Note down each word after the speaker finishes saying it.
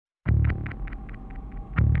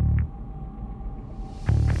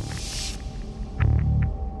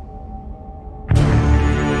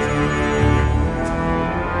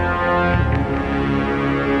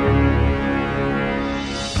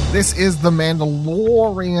This is The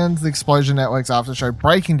Mandalorian, the Explosion Network's after show,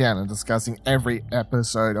 breaking down and discussing every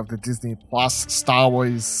episode of the Disney Plus Star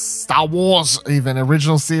Wars even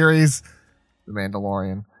original series, The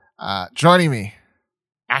Mandalorian. Joining me,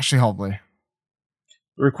 Ashley Hobley.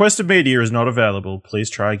 The requested media is not available.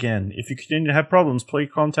 Please try again. If you continue to have problems, please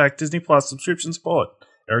contact Disney Plus subscription support.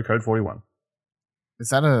 Error code 41. Is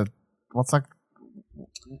that what's that?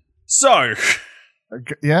 So,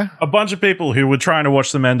 yeah? a bunch of people who were trying to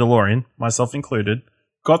watch The Mandalorian, myself included,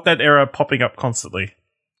 got that error popping up constantly.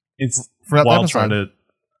 It's while trying to...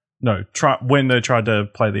 No, when they tried to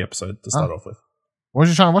play the episode to start off with. What was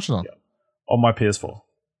you trying to watch it on? Yeah. On my PS4.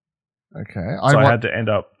 Okay. So I had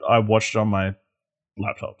to I watched it on my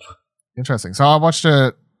laptop. Interesting. So I watched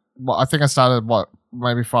it, I think I started,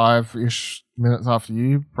 maybe 5-ish minutes after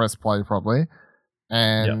you pressed play probably.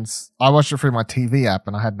 And I watched it through my TV app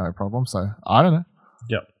and I had no problem. So I don't know.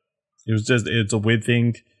 Yep. It's a weird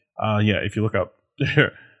thing. If you look up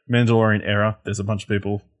Mandalorian error, there's a bunch of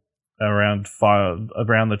people around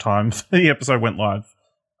the time the episode went live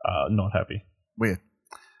not happy. Weird.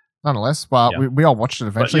 Nonetheless, we all watched it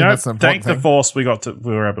eventually. But, thank the Force, we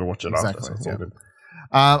were able to watch it exactly, after. So it's all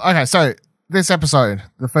good. Okay, so this episode,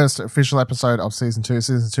 the first official episode of Season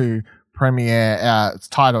 2 premiere, it's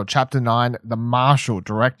titled Chapter 9, The Marshal,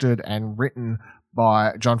 directed and written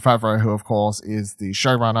by Jon Favreau, who, of course, is the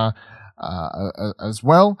showrunner as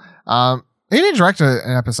well. He didn't direct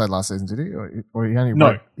an episode last season, did he? Or he only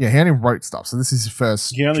wrote? Yeah, he only wrote stuff. So this is his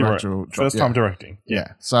first time directing.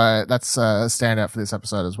 Yeah. So that's a standout for this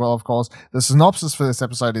episode as well, of course. The synopsis for this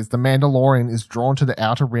episode is The Mandalorian is drawn to the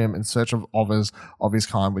Outer Rim in search of others of his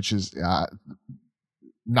kind, which is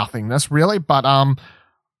nothingness, really. But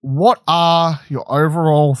what are your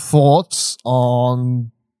overall thoughts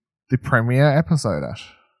on the premiere episode,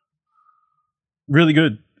 Ash? Really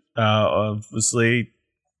good. Obviously...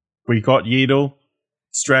 We got Yeatle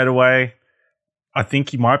straight away. I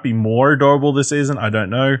think he might be more adorable this season. I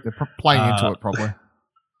don't know. They're playing into it, probably.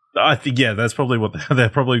 I think, that's probably what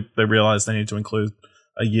they realized they need to include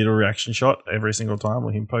a Yeatle reaction shot every single time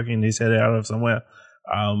with him poking his head out of somewhere.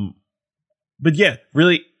 But yeah,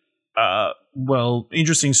 really,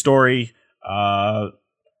 interesting story. I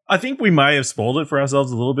think we may have spoiled it for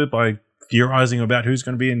ourselves a little bit by theorizing about who's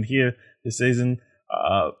going to be in here this season.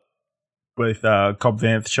 With Cobb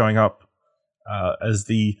Vanth showing up as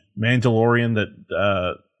the Mandalorian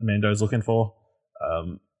that Mando's looking for.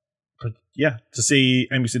 But yeah, to see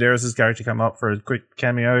Amy Sedaris' character come up for a quick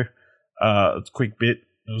cameo, a quick bit,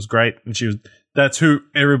 it was great. And that's who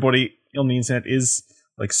everybody on the internet is,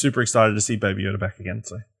 like, super excited to see Baby Yoda back again.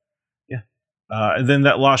 So yeah. And then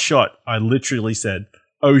that last shot, I literally said,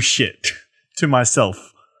 "Oh shit," to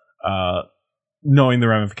myself, knowing the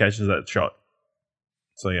ramifications of that shot.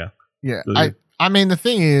 So yeah. Yeah, I mean, the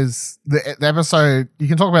thing is, the episode, you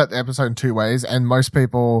can talk about the episode in two ways, and most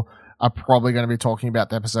people are probably going to be talking about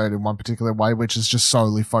the episode in one particular way, which is just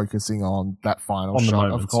solely focusing on that final shot,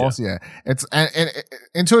 moments, of course. Yeah. It's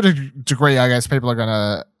and to a degree, I guess people are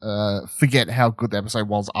going to forget how good the episode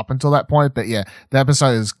was up until that point. But yeah, the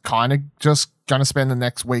episode is kind of just going to spend the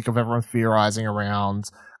next week of everyone theorizing around,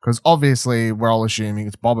 because obviously we're all assuming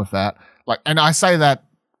it's Boba Fett. And I say that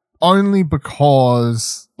only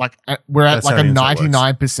because we're at a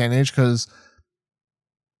 99%, because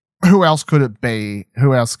who else could it be?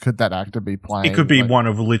 Who else could that actor be playing? It could be one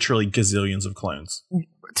of literally gazillions of clones.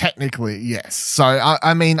 Technically, yes. So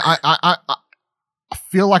I mean, I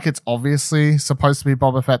feel like it's obviously supposed to be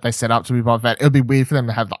Boba Fett. They set up to be Boba Fett. It would be weird for them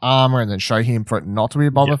to have the armor and then show him for it not to be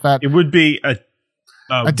Boba Fett. It would be a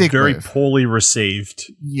very poorly received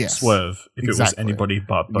swerve if it was anybody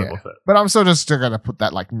but Boba Fett. But I'm still going to put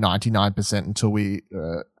that 99% until we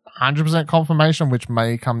 100% confirmation, which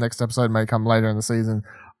may come next episode, may come later in the season.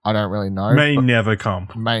 I don't really know. May never come.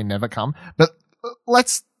 But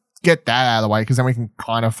let's get that out of the way, because then we can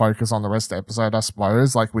kind of focus on the rest of the episode, I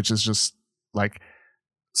suppose, which is just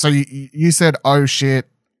so you said, "Oh shit,"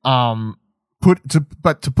 to put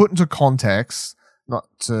into context,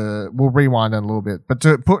 we'll rewind it a little bit, but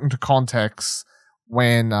to put into context,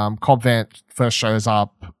 when Cobb Vanth first shows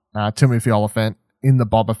up, Timothy Oliphant in the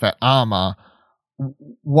Boba Fett armor,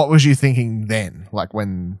 what was you thinking then?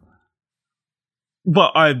 When...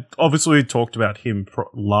 Well, I obviously talked about him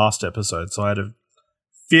last episode, so I had a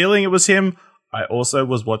feeling it was him. I also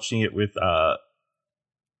was watching it with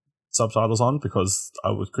subtitles on because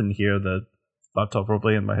I couldn't hear the laptop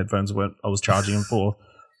properly, and my headphones weren't. I was charging them for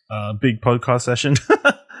a big podcast session.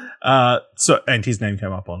 And his name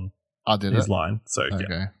came up on his line. So okay.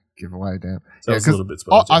 Yeah. Giveaway, damn. So it was a little bit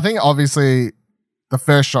spoiled. I think obviously the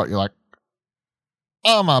first shot, you're like,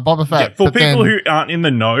 armor, Boba Fett. Yeah, for but people then, who aren't in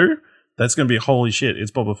the know, that's going to be holy shit.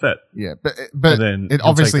 It's Boba Fett. yeah, but And then it he'll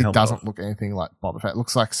obviously take the helmet doesn't off. look anything like Boba Fett. It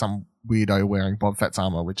looks like some weirdo wearing Boba Fett's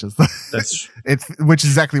armor, which is That's which is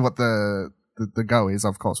exactly what the go is,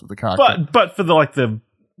 of course, with the character. but for the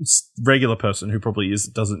regular person who probably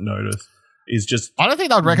doesn't notice, is just I don't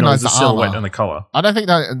think they'd recognize the silhouette armor and the color. I don't think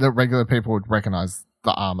that the regular people would recognize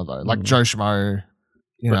the armor though, like Joe Schmo,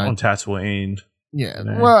 But on Tatooine. Yeah.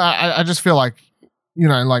 Yeah. Well, I just feel like,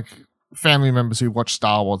 like family members who watch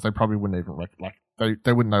Star Wars, they probably wouldn't even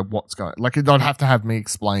they wouldn't know what's going. Like they'd have to have me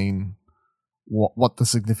explain what the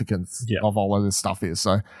significance of all of this stuff is.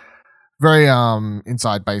 So very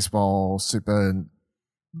inside baseball, super.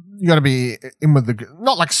 You got to be in with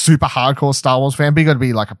not like super hardcore Star Wars fan, but you got to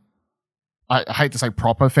be like I hate to say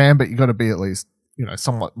proper fan, but you got to be at least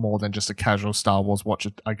somewhat more than just a casual Star Wars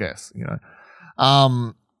watcher, I guess. Yeah,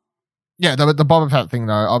 the Boba Fett thing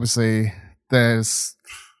though, obviously they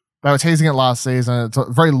were teasing it last season. It's a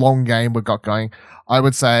very long game we've got going. I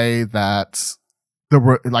would say that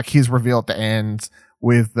his reveal at the end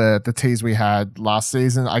with the tease we had last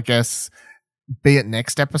season, I guess, be it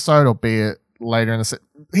next episode or be it later in the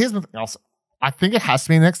here's the thing else. I think it has to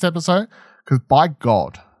be next episode because by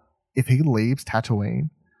God, if he leaves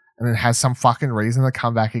Tatooine and then has some fucking reason to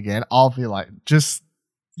come back again, I'll be like, just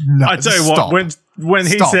no. I tell you stop. what, when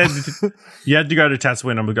he Stop. said you had to go to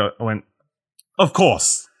Tatooine, I went, of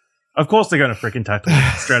course they're going to freaking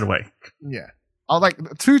Tatooine straight away. Yeah, I like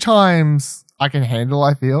 2 times I can handle.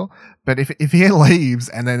 I feel, but if he leaves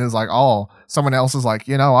and then it's like, oh, someone else is like,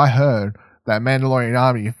 I heard that Mandalorian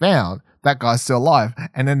army you found. That guy's still alive,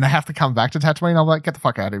 and then they have to come back to Tatooine. I'm like, get the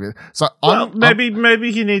fuck out of here. So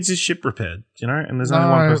maybe he needs his ship repaired, and there's only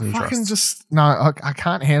one person he trusts. I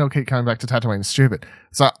can't handle keep coming back to Tatooine. It's stupid.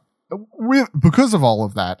 So because of all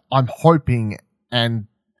of that, I'm hoping and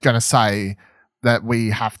gonna say that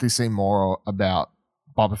we have to see more about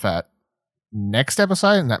Boba Fett next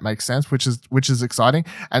episode, and that makes sense, which is exciting.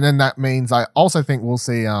 And then that means I also think we'll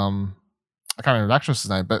see I can't remember the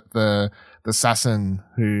actress's name, but the assassin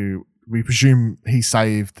who we presume he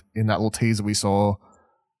saved in that little teaser we saw.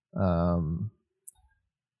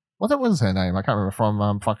 What was her name? I can't remember,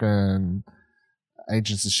 from fucking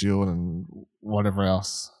Agents of S.H.I.E.L.D. and whatever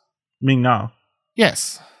else. Ming-Na.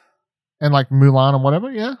 Yes. And like Mulan and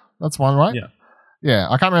whatever, yeah? That's one, right? Yeah. Yeah,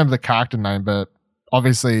 I can't remember the character name, but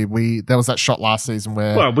obviously there was that shot last season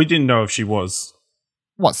where... Well, we didn't know if she was...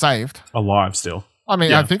 What, saved? Alive still. I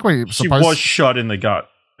mean, I think she was shot in the gut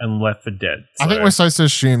and left for dead. So. I think we're supposed to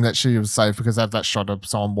assume that she was safe because they have that shot of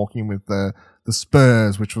someone walking with the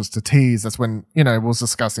spurs, which was to tease. That's when, we was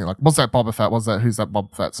discussing, like, what's that Boba Fett? Who's that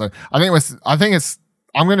Boba Fett? So I'm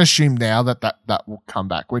going to assume now that will come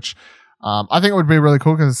back, which I think it would be really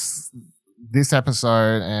cool because this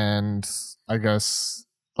episode and I guess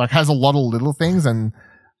like has a lot of little things. And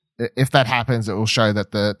if that happens, it will show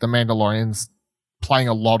that the Mandalorians playing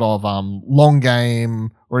a lot of long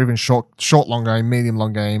game or even short long game, medium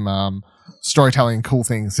long game storytelling, cool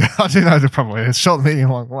things. I don't know the problem is short,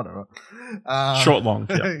 medium, long, whatever. Short long,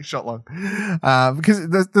 yeah. Short long. Because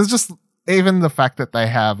there's just even the fact that they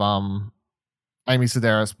have Amy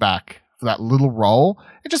Sedaris back for that little role.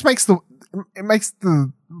 It just makes the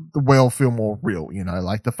world feel more real.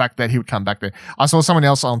 Like the fact that he would come back there. I saw someone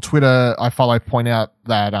else on Twitter I follow point out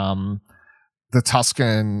that the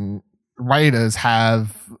Tusken Raiders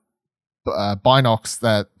have binocs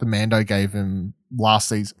that the Mando gave him last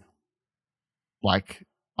season. Like,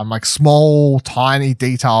 I'm like small, tiny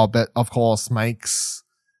detail, but of course makes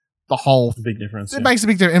the whole big difference. It makes a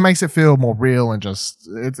big difference. It makes it feel more real and just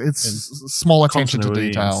it's small attention to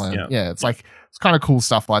detail and it's like it's kind of cool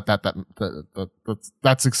stuff like that.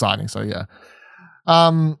 That's exciting. So yeah.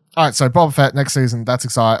 All right, so Boba Fett next season, that's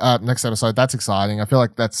exciting. Next episode, that's exciting. I feel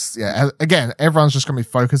like that's again, everyone's just going to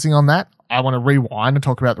be focusing on that. I want to rewind and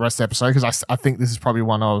talk about the rest of the episode because I think this is probably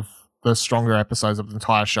one of the stronger episodes of the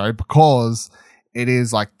entire show because it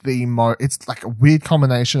is like it's like a weird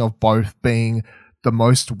combination of both being the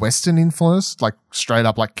most Western influenced, like straight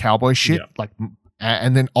up like cowboy shit, like,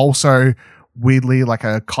 and then also weirdly like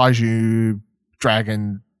a kaiju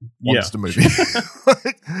dragon monster movie.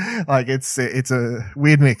 Like it's a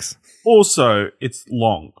weird mix. Also, it's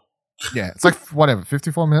long. Yeah, it's like whatever,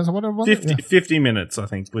 54 minutes or whatever. 50 minutes, I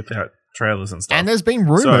think, without trailers and stuff. And there's been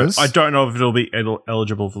rumors. So I don't know if it'll be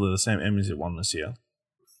eligible for the same Emmys it won this year.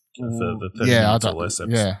 For the 30 minutes or less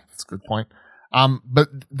episode. Yeah, that's a good point. But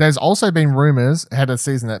there's also been rumors ahead of the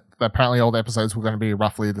season that apparently all the episodes were going to be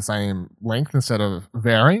roughly the same length instead of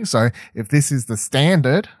varying. So if this is the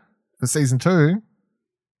standard for season 2,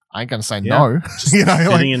 I ain't going to say Yeah. no. You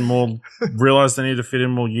know, Fitting in more, realize they need to fit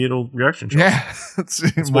in more Yeetle reaction shots. yeah.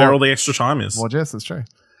 That's where all the extra time is. Well, yes, that's true.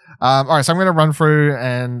 All right, so I'm going to run through,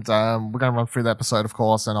 and we're going to run through the episode, of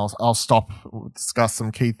course, and I'll stop, discuss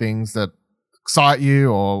some key things that excite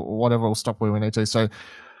you or whatever. We'll stop where we need to. So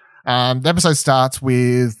the episode starts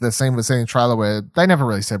with the scene we've seen in the trailer where they never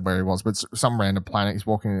really said where he was, but some random planet. He's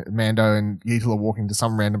walking, Mando and Yeetle are walking to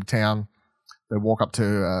some random town. They walk up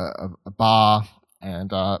to a bar,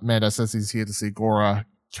 and Mando says he's here to see Gora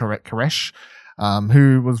Koresh,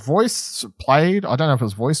 who was played, I don't know if it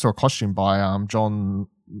was voiced or costumed by John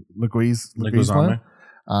Leguizamo.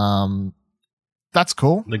 That's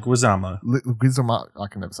cool. Leguizamo. Leguizamo. I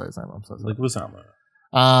can never say his name. I'm so sorry.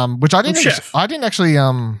 Leguizamo. Which I didn't actually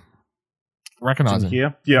recognize him.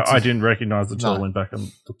 Here? Yeah, I didn't recognize it until I went back and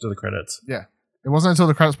looked at the credits. Yeah. It wasn't until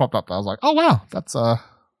the credits popped up that I was like, oh, wow, that's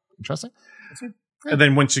interesting. Yeah. And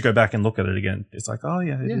then once you go back and look at it again, it's like, oh,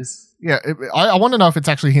 yeah, it is. Yeah, I want to know if it's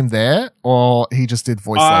actually him there or he just did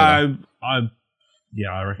voice later. I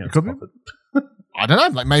reckon it could be. I don't know.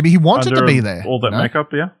 Like maybe he wanted to be there. All that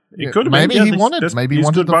makeup, yeah. It could have maybe been. He wanted. Maybe he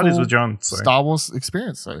wanted good buddies with John. So. Star Wars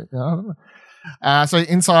experience. So yeah, I don't know. So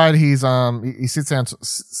inside, he sits down.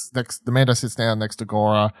 The Mando sits down next to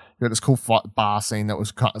Gora. You got this cool bar scene that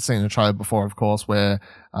was seen in the trailer before, of course, where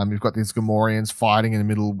you've got these Gamorreans fighting in the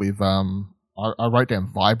middle with I wrote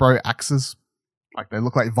down vibro axes. Like they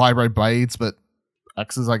look like vibro blades, but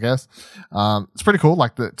axes, I guess. It's pretty cool,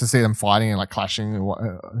 like to see them fighting and like clashing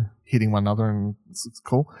and hitting one another, and it's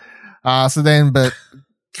cool. But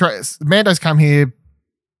Mando's come here,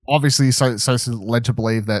 obviously, so led to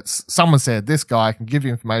believe that someone said this guy can give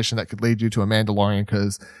you information that could lead you to a Mandalorian,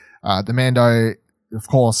 because the Mando, of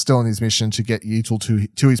course, still in his mission to get Yeetle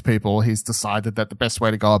to his people. He's decided that the best way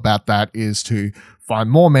to go about that is to find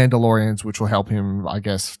more Mandalorians, which will help him, I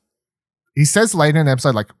guess. He says later in the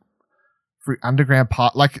episode, like, through underground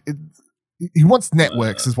part, like, he wants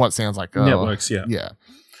networks, is what it sounds like. Networks, yeah. Yeah.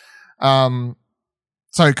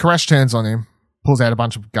 So Koresh turns on him, pulls out a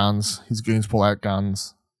bunch of guns. His goons pull out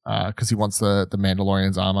guns because he wants the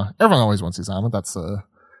Mandalorian's armor. Everyone always wants his armor. That's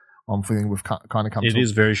one thing we've kind of come to. It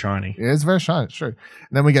is very shiny. It is very shiny, it's true. And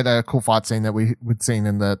then we get a cool fight scene that we'd seen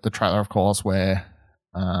in the trailer, of course, where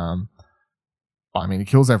he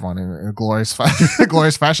kills everyone in a glorious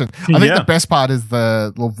fashion. I think the best part is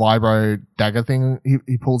the little vibro dagger thing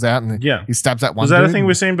he pulls out, and he stabs that one. Was that a thing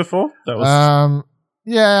we've seen before? That was.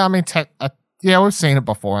 We've seen it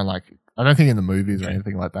before, and like I don't think in the movies or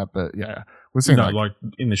anything like that, but yeah, we've seen like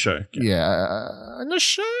in the show. In the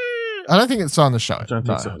show. I don't think it's on the show. I don't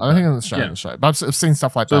think so. I don't think it's in the show. But I've seen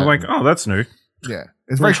stuff like that. So like, oh, that's new. Yeah,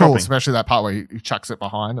 it's very cool, especially that part where he chucks it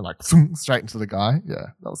behind and like straight into the guy. Yeah,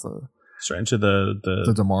 that was straight into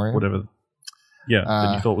the Demorian, whatever. Yeah,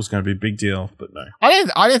 that you thought was going to be a big deal, but no. I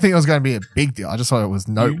didn't think it was going to be a big deal. I just thought it was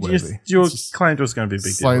noteworthy. You claimed it was going to be a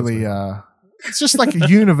big deal. It's just like a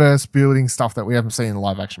universe building stuff that we haven't seen in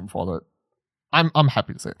live action before. That I'm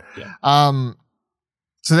happy to see it. Yeah.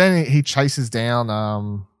 So then he chases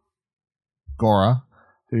down Gora,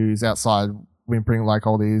 who's outside whimpering like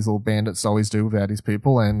all these little bandits always do without his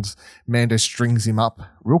people, and Mando strings him up.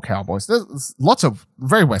 Real cowboys. There's lots of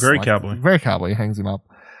very Western. Very cowboy. He hangs him up.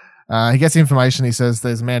 He gets information. He says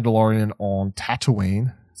there's Mandalorian on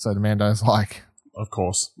Tatooine. So the Mando's like, of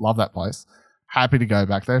course, love that place. Happy to go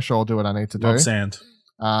back there. Sure, I'll do what I need to do. Love sand.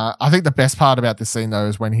 I think the best part about this scene, though,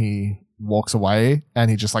 is when he walks away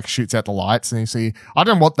and he just like shoots out the lights, and you see, I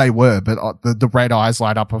don't know what they were, but the red eyes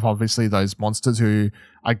light up of obviously those monsters who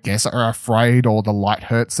I guess are afraid or the light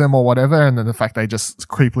hurts them or whatever. And then the fact they just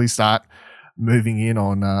creepily start moving in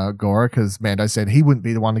on Gora, because Mando said he wouldn't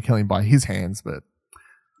be the one to kill him by his hands, but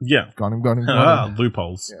got him.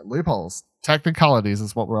 Loopholes. Yeah, loopholes. Technicalities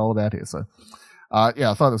is what we're all about here. So I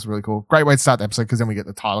thought this was really cool. Great way to start the episode, because then we get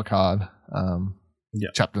the title card.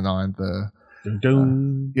 Chapter 9, the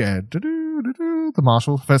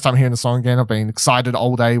Marshal. First time hearing the song again. I've been excited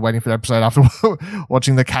all day waiting for the episode after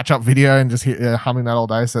watching the catch-up video and just humming that all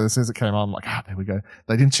day. So as soon as it came on, I'm like, there we go.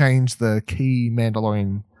 They didn't change the key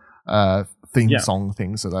Mandalorian theme song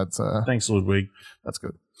thing, so that's thanks, Ludwig. That's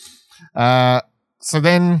good. So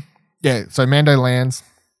Mando lands,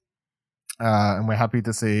 and we're happy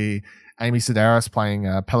to see Amy Sedaris playing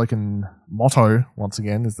Pelican Motto once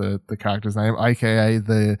again is the character's name, aka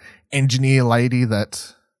the engineer lady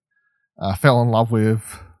that fell in love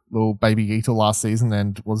with little baby Yeetle last season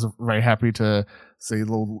and was very happy to see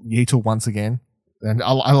little Yeetle once again. And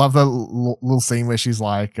I love the little scene where she's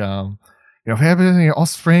like, if you have any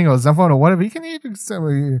offspring or someone or whatever, you can even send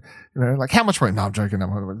me, like, how much weight? No, I'm joking.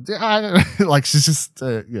 Like, she's just,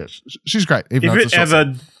 she's great. Even if it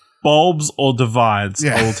ever bulbs or divides,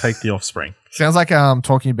 Yeah. I will take the offspring. Sounds like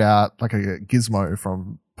talking about like a gizmo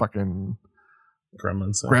from fucking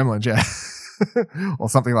Gremlins. Gremlins, yeah. Or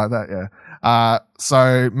something like that, yeah.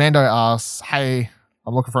 So Mando asks, hey,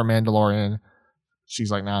 I'm looking for a Mandalorian.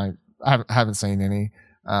 She's like, no, I haven't seen any.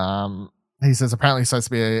 He says, apparently it's supposed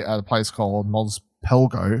to be at a place called Mos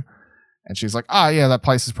Pelgo. And she's like, yeah, that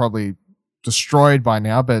place is probably destroyed by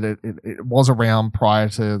now, but it was around prior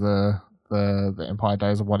to the Empire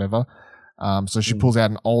days or whatever. So she pulls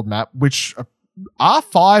out an old map, which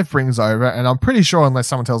R5 brings over, and I'm pretty sure, unless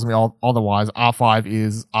someone tells me otherwise, R5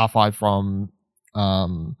 is R5 from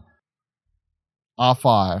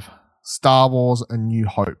R5 Star Wars: A New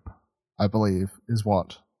Hope, I believe, is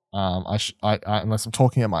what. Unless I'm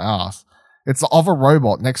talking at my ass, it's of a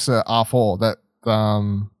robot next to R4 that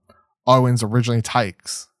Owens originally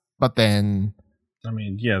takes, but then. I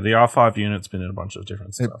mean, yeah, the R5 unit's been in a bunch of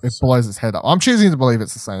different stuff. It blows its head up. I'm choosing to believe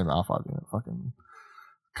it's the same R5 unit. Fucking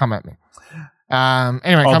come at me.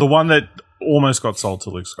 Anyway. The one that almost got sold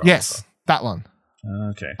to Luke Skywalker. Yes, that one.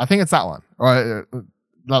 Okay. I think it's that one. Or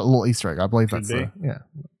that little Easter egg. I believe that's yeah.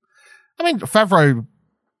 I mean, Favreau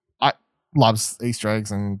loves Easter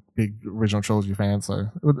eggs and big original trilogy fans, so it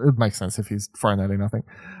would make sense if he's thrown that in, I think.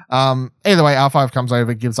 Either way, R5 comes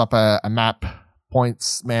over, gives up a map,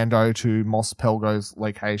 points Mando to Mos Pelgo's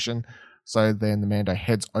location. So then the Mando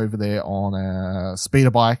heads over there on a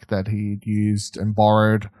speeder bike that he'd used and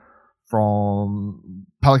borrowed from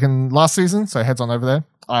Pelican last season. So heads on over there.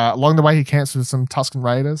 Along the way, he camps with some Tusken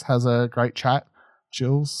Raiders, has a great chat,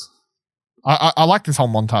 chills. I like this whole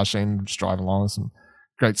montage scene, just driving along with some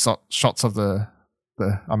great shots of the.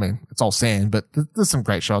 I mean, it's all sand, but there's some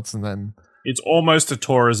great shots, and then. It's almost a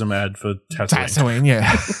tourism ad for Tatooine.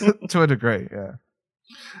 Yeah. To a degree,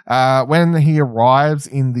 yeah. When he arrives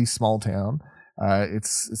in the small town,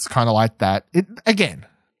 it's kind of like that. It again,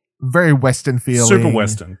 very Western feeling. Super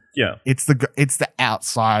Western, yeah. It's the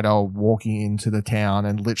outsider walking into the town,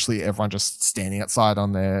 and literally everyone just standing outside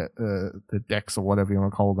on their the decks or whatever you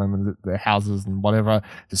want to call them, and their houses and whatever,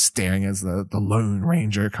 just staring as the Lone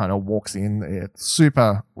Ranger kind of walks in. It's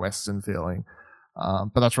super Western feeling,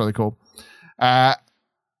 but that's really cool.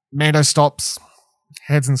 Mando stops,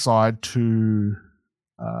 heads inside to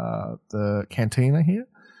the cantina here,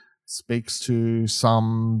 speaks to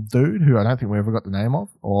some dude who I don't think we ever got the name of,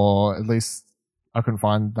 or at least I couldn't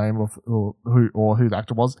find the name of who the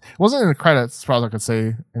actor was. It wasn't in the credits as far as I could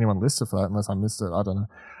see anyone listed for that, unless I missed it. I don't know.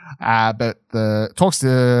 But talks to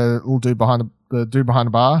the little dude behind the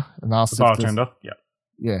bar and asks the bartender.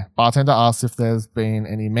 Bartender asks if there's been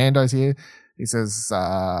any Mandos here. He says,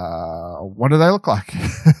 what do they look like?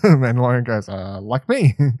 Mandalorian goes, like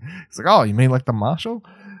me. He's like, oh, you mean like the Marshal?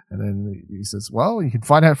 And then he says, well, you can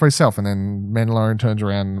find out for yourself. And then Mandalorian turns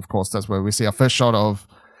around, and of course, that's where we see our first shot of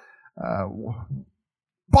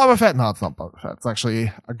Boba Fett. No, it's not Boba Fett. It's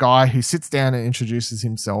actually a guy who sits down and introduces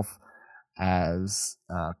himself as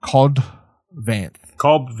Cobb Vanth.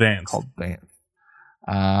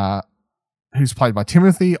 Who's played by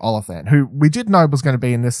Timothy Oliphant, who we did know was going to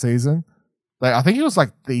be in this season. I think he was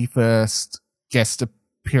like the first guest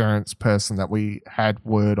appearance person that we had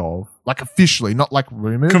word of, like officially, not like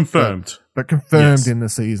rumored. Confirmed. But confirmed in the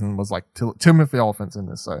season was like Timothy Oliphant's in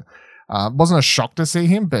this. So it wasn't a shock to see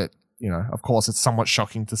him, but, you know, of course it's somewhat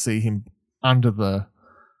shocking to see him under the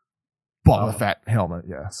Boba Fett helmet.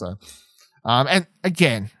 Yeah. So, and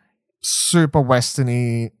again, super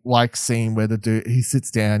Western-y like scene where the dude, he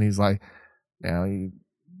sits down, he's like, now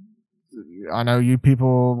I know you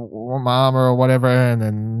people want my armor or whatever, and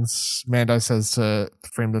then Mando says for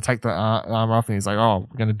him to take the armor off, and he's like, "Oh,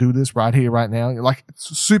 we're gonna do this right here, right now." Like,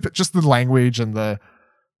 it's super, just the language and the.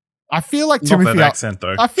 I feel like Timothy. Not that accent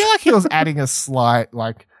though. I feel like he was adding a slight,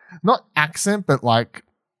 like, not accent, but like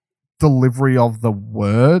delivery of the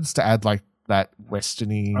words to add like that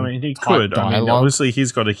Western-y. I mean, he could. Dialogue. I mean, obviously,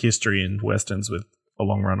 he's got a history in westerns with a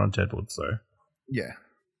long run on Deadwood, so yeah.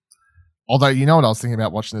 Although, you know what I was thinking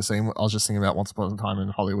about watching this scene? I was just thinking about Once Upon a Time in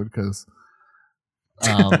Hollywood, because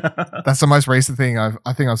that's the most recent thing I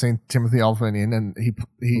think I've seen Timothy Oliphant in, and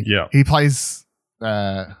he plays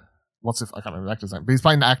I can't remember the actor's name, but he's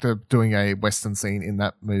playing the actor doing a Western scene in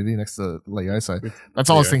that movie next to Leo. So that's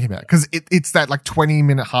all I was thinking about, because it's that like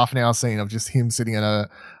 20-minute, half an hour scene of just him sitting in a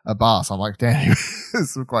bar. So I'm like, damn, this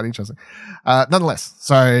is quite interesting. Nonetheless,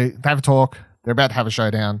 so they have a talk. They're about to have a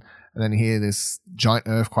showdown, and then you hear this giant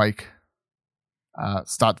earthquake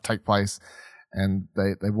start to take place, and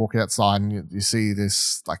they walk outside, and you see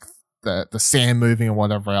this like the sand moving or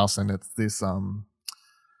whatever else, and it's this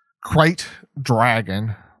crate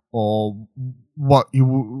dragon, or what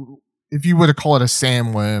if you were to call it a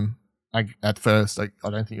sandworm at first, I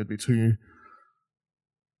don't think it'd be too.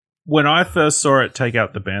 When I first saw it take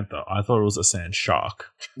out the bantha, I thought it was a sand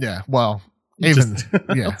shark. Yeah, well, even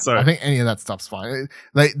yeah, So- I think any of that stuff's fine.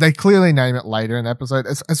 They clearly name it later in the episode.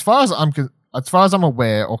 As far as I'm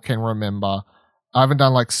aware or can remember, I haven't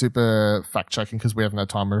done like super fact checking because we haven't had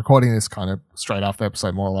time. We're recording this kind of straight after the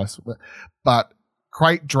episode, more or less. But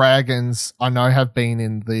crate dragons, I know, have been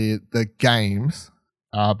in the games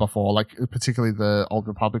before, like particularly the Old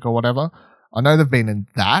Republic or whatever. I know they've been in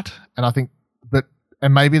that, and I think,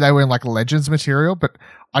 and maybe they were in like Legends material, but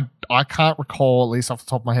I can't recall, at least off the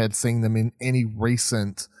top of my head, seeing them in any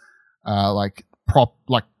recent like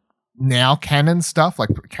now canon stuff, like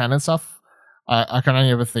canon stuff. I can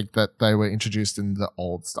only ever think that they were introduced in the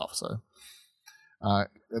old stuff. So,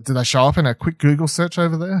 did they show up in a quick Google search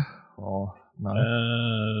over there? Or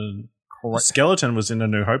no? Skeleton was in A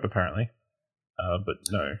New Hope apparently, but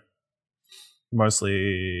no,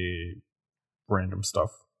 mostly random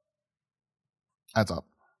stuff. Adds up.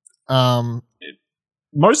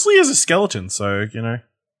 Mostly as a skeleton, so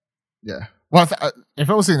Yeah. Well, if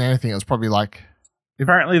it was in anything, it was probably like.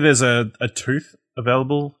 Apparently, there's a tooth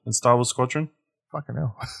available in Star Wars Squadron. Fucking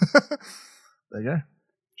hell. There you go.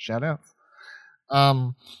 Shout out.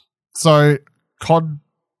 So Cod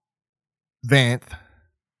Vanth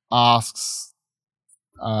asks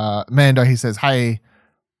Mando, he says, "Hey,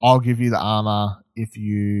 I'll give you the armor if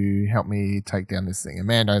you help me take down this thing." And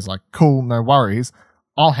Mando's like, "Cool, no worries.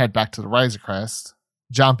 I'll head back to the Razor Crest,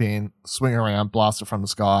 jump in, swing around, blast it from the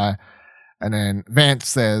sky." And then Vanth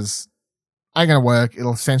says, "Ain't gonna work.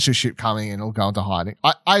 It'll sense your ship coming and it'll go into hiding."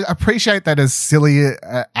 I appreciate that, as silly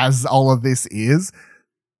as all of this is,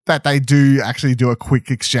 that they do actually do a quick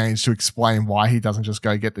exchange to explain why he doesn't just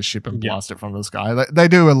go get the ship and blast it from the sky. They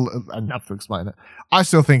do enough to explain it. I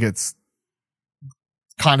still think it's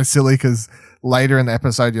kind of silly because later in the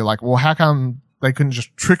episode you're like, well, how come they couldn't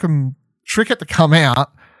just trick it to come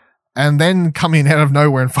out and then come in out of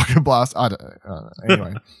nowhere and fucking blast? I don't know.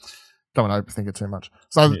 Anyway. Don't want to overthink it too much.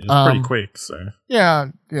 So it's pretty quick. So yeah.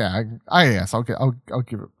 I guess I'll give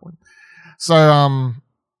it a point. So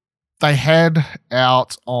they head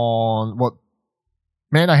out on what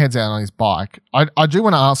Mando heads out on his bike. I do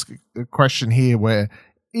want to ask a question here: where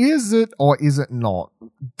is it or is it not?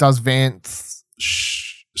 Does Vanth's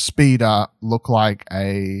speeder look like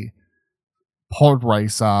a pod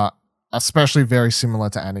racer, especially very similar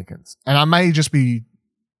to Anakin's? And I may just be.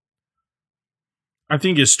 I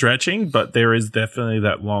think you're stretching, but there is definitely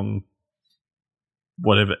that long,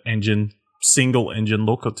 whatever single engine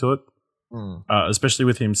look to it. Especially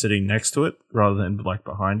with him sitting next to it rather than like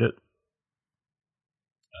behind it.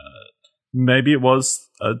 Maybe it was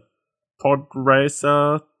a pod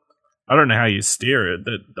racer. I don't know how you steer it.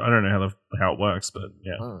 I don't know how it works, but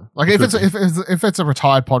yeah. Like if it's a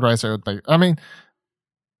retired pod racer, it would be. I mean,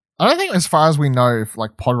 I don't think, as far as we know, if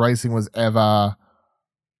like pod racing was ever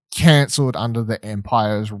cancelled under the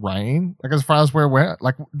Empire's reign. Like, as far as we're aware,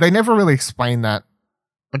 like they never really explained that.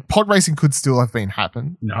 Like, pod racing could still have been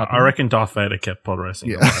happening. No, I reckon Darth Vader kept pod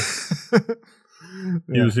racing alive.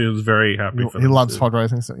 He was very happy for He loves pod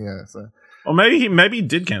racing, so yeah. So, or maybe he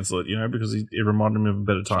did cancel it, because it reminded him of a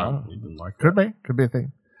better time. He didn't like could be a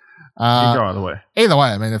thing. Could go either way. Either way,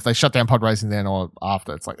 I mean, if they shut down pod racing then or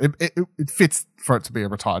after, it's like it fits for it to be a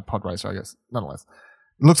retired pod racer, I guess. Nonetheless,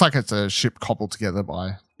 it looks like it's a ship cobbled together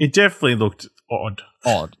by. It definitely looked odd.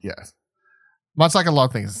 Odd, yes. Much like a lot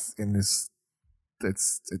of things in this,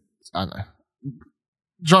 I don't know.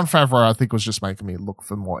 Jon Favreau, I think, was just making me look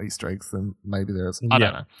for more Easter eggs than maybe there is. I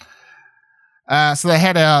don't know. So they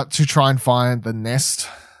head out to try and find the nest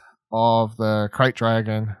of the crate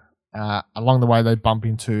dragon. Along the way, they bump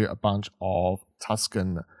into a bunch of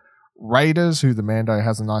Tusken raiders who the Mando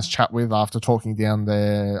has a nice chat with after talking down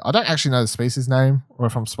their. I don't actually know the species name, or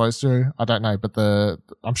if I'm supposed to. I don't know, but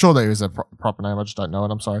I'm sure there is a proper name. I just don't know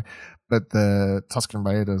it. I'm sorry, but the Tusken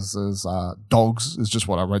raiders as dogs is just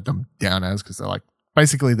what I wrote them down as, because they're like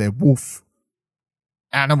basically they're wolf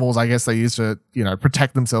animals. I guess they used to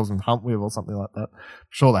protect themselves and hunt with or something like that. I'm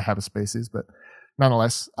sure they have a species, but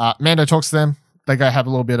nonetheless, Mando talks to them. They go have a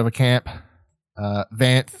little bit of a camp.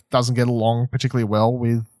 Vanth doesn't get along particularly well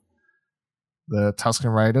with the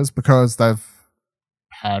Tusken Raiders because they've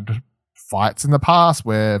had fights in the past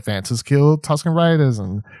where Vanth has killed Tusken Raiders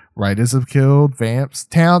and Raiders have killed Vanth's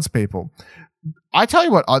townspeople. I tell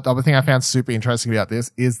you what, the other thing I found super interesting about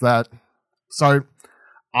this is that, so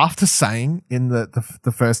after saying in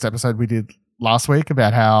the first episode we did last week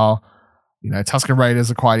about how, Tusken Raiders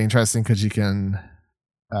are quite interesting because you can,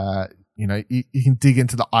 you can dig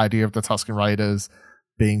into the idea of the Tusken Raiders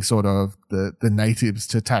being sort of the natives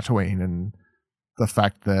to Tatooine and the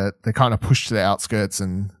fact that they're kind of pushed to the outskirts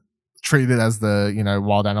and treated as the,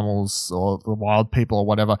 wild animals or the wild people or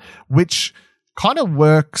whatever, which kind of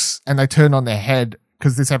works, and they turn on their head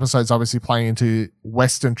because this episode's obviously playing into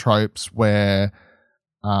Western tropes where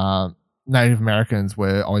Native Americans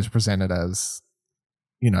were always presented as,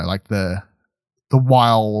 like the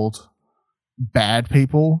wild bad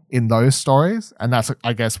people in those stories, and that's,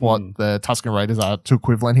 I guess, what the Tusken Raiders are to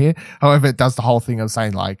equivalent here. However, it does the whole thing of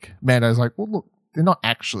saying, like, Mando's like, well, look, they're not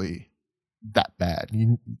actually that bad.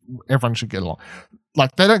 Everyone should get along.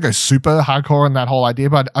 Like, they don't go super hardcore on that whole idea,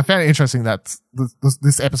 but I found it interesting that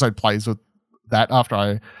this episode plays with that after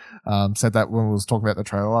I said that when we was talking about the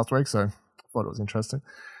trailer last week, so I thought it was interesting.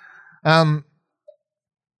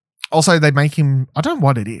 Also, they make him, I don't know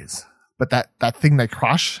what it is, but that thing they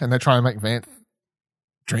crush and they try and make Vanth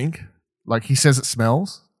drink, like he says it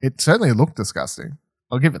smells. It certainly looked disgusting.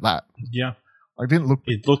 I'll give it that. Yeah.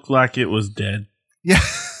 It looked like it was dead. Yeah.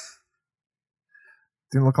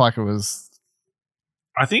 Didn't look like it was.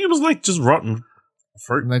 I think it was like just rotten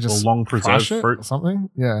fruit. And they just or long preserved fruit or something.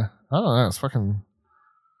 Yeah. I don't know. It's fucking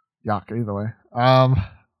yuck either way.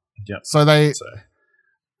 Yeah. So they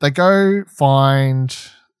go find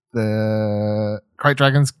the Great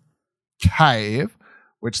Dragon's cave,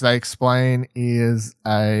 which they explain is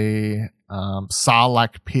a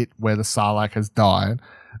Sarlacc pit where the Sarlacc has died.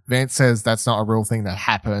 Vance says that's not a real thing that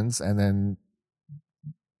happens, and then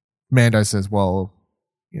Mando says, well,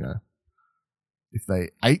 if they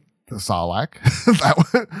ate the Sarlacc,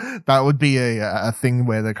 that would be a thing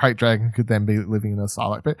where the Great Dragon could then be living in a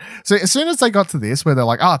Sarlacc pit. So as soon as they got to this, where they're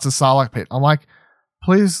like, it's a Sarlacc pit, I'm like,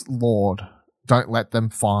 please, Lord, don't let them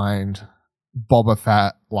find Boba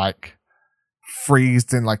Fett, like,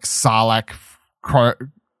 freezed in, like, Sarlacc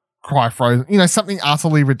cry frozen, something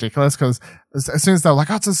utterly ridiculous, because as soon as they're like,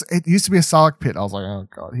 it used to be a Sarlacc pit, I was like, oh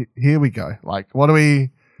god, here we go. Like, what do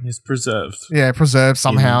we... It's preserved. Yeah, preserved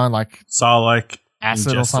somehow in like Sarlacc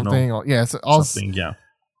acid or something. Or something, yeah.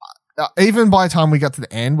 Even by the time we got to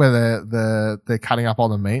the end where they're cutting up all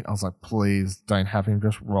the meat, I was like, please don't have him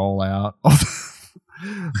just roll out.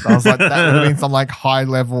 So I was like, that would have been some like high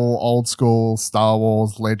level, old school Star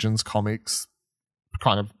Wars Legends comics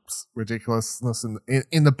kind of ridiculousness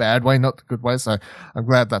in the bad way, not the good way. So I'm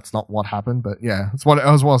glad that's not what happened. But yeah, it's what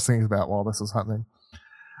I was thinking about while this was happening.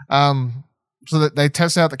 So that they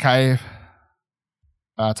test out the cave.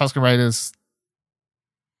 Tusken Raiders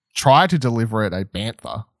try to deliver it a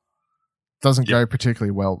bantha. Doesn't go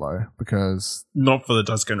particularly well though, because not for the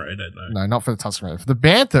Tusken Raider, no. No, not for the Tusken Raider. For the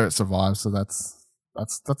bantha, it survives, so that's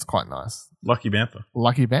quite nice. Lucky bantha,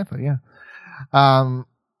 yeah.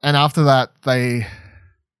 And after that,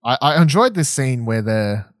 I enjoyed this scene where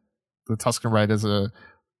the Tusken Raiders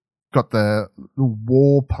got the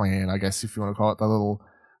war plan, I guess if you want to call it, the little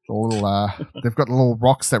they've got the little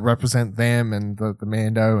rocks that represent them and the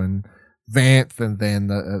Mando and Vanth, and then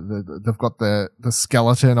they've got the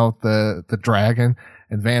skeleton of the dragon,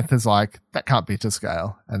 and Vanth is like, that can't be to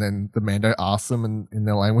scale, and then the Mando asks them in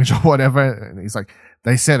their language or whatever, and he's like,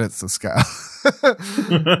 they said it's to scale.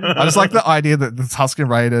 I just like the idea that the Tusken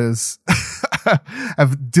Raiders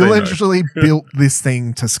have diligently built this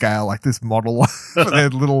thing to scale, like this model for their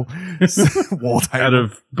little war table. Out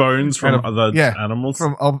of bones from other animals?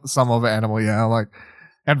 From some other animal, yeah. Like,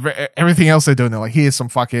 and everything else they're doing, they're like, here's some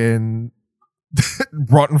fucking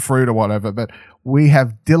rotten fruit or whatever, but we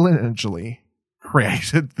have diligently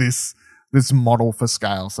created this model for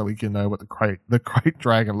scale so we can know what the great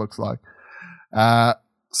dragon looks like.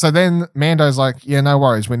 So then Mando's like, yeah, no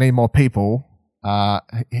worries, we need more people.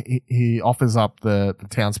 He offers up the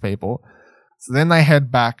townspeople. So then they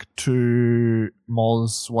head back to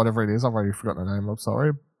Moz, whatever it is. I've already forgotten the name. I'm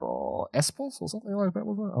sorry. Espos or something like that,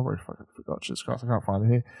 wasn't it? I've already fucking forgot. Jesus Christ, I can't find it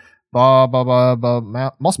here.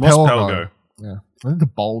 Mos Pelgo. Yeah. I need the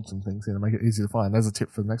bolds and things here to make it easy to find. There's a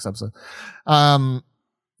tip for the next episode.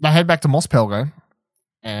 They head back to Mos Pelgo,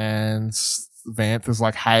 and Vanth is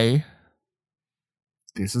like, hey,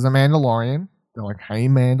 this is a Mandalorian. They're like, hey,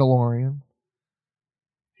 Mandalorian.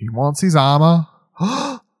 He wants his armor.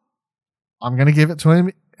 I'm going to give it to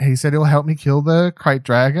him. He said he'll help me kill the Great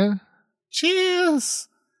Dragon. Cheers.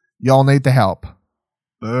 Y'all need the help.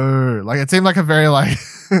 Boo. Like, it seemed like a very, like,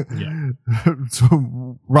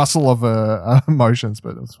 rustle of emotions,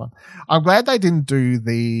 but it was fun. I'm glad they didn't do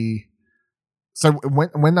the... So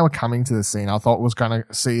when they were coming to the scene, I thought was going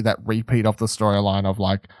to see that repeat of the storyline of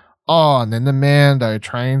like, oh, and then the Mando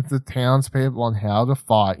trains the townspeople on how to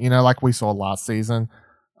fight. You know, like we saw last season.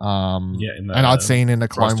 And I'd seen in the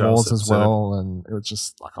Clone Wars as well, and it was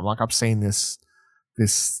just like, I've seen this,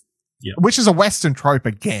 which is a Western trope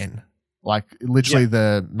again. Like literally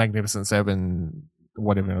the Magnificent Seven,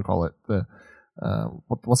 whatever you want to call it. The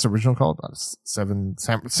what's the original called? Seven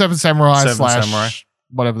Samurai Samurai.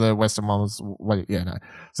 Whatever the Western one was. No.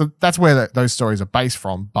 So that's where those stories are based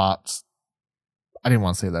from. But I didn't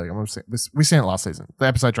want to see that again. We've seen it last season. The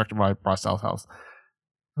episode directed by Bryce Dallas Howes.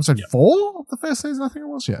 Episode 4 of the first season, I think it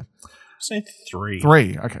was. Yeah, say 3.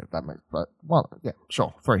 3. Okay, that makes. But well, yeah,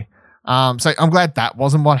 sure, 3. So I'm glad that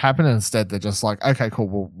wasn't what happened. And instead, they're just like, okay,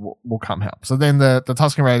 cool, we'll come help. So then the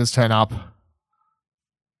Tusken Raiders turn up.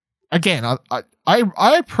 Again,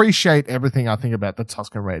 I appreciate everything I think about the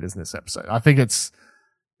Tusken Raiders in this episode. I think it's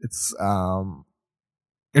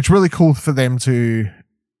really cool for them to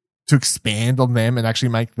expand on them and actually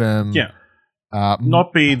make them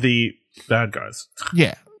not be the bad guys.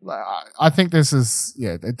 Yeah. I think this is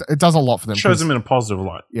it does a lot for them. Shows them in a positive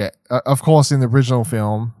light. Yeah. Of course, in the original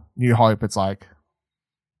film, New Hope, it's like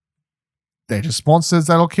they're just monsters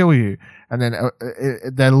that'll kill you. And then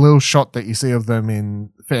that little shot that you see of them in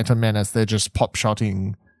Phantom Menace, they're just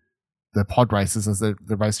pop-shotting the pod races as they're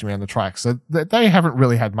racing around the track. So they haven't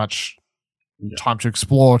really had much time to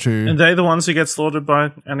explore to... And they're the ones who get slaughtered by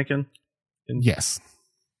Anakin? Yes.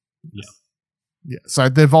 Yeah. Yeah. So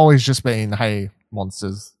they've always just been, hey,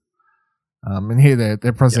 monsters. And here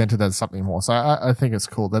they're presented as something more. So I think it's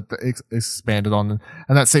cool that it's expanded on.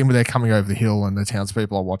 And that scene where they're coming over the hill and the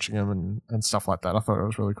townspeople are watching them and stuff like that. I thought it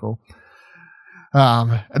was really cool.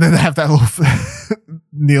 And then they have that little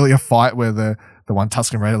nearly a fight where the one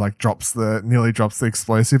Tusken Raider nearly drops the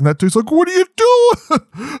explosive, and that dude's like, "What are you doing?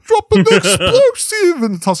 Dropping the explosive!"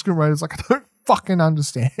 And the Tusken Raider's like, "I don't fucking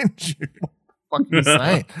understand you. What the fuck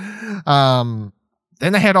are you saying?"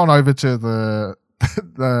 Then they head on over to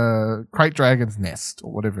the Crate Dragon's nest,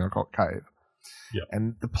 or whatever you call it, cave. Yeah.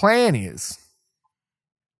 And the plan is,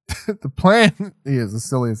 as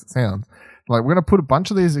silly as it sounds, like we're going to put a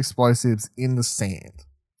bunch of these explosives in the sand.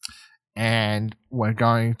 And we're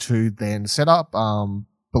going to then set up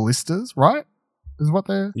ballistas, right? Is what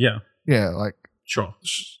they're... Yeah. Yeah, like... Sure.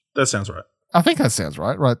 That sounds right. I think that sounds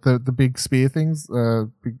right, right? The big spear things,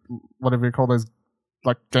 big, whatever you call those,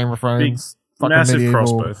 like Game of Thrones. Big, massive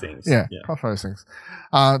medieval, crossbow things. Yeah, crossbow things.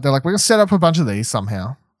 They're like, we're going to set up a bunch of these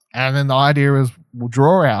somehow. And then the idea is we'll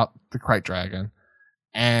draw out the Crate Dragon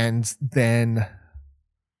and then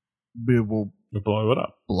we will... Blow it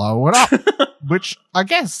up. Blow it up. Which I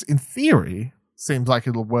guess, in theory, seems like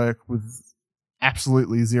it'll work with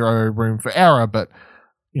absolutely zero room for error, but,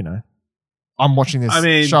 you know, I'm watching this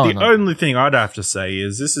show. The only thing I'd have to say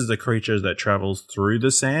is this is a creature that travels through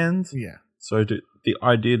the sand. Yeah. So the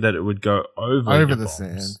idea that it would go over the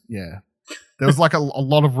sand, yeah. There was like a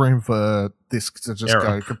lot of room for this to just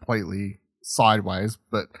go completely sideways,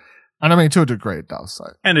 but... And I mean, to a degree it does, so.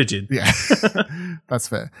 And it did. Yeah. That's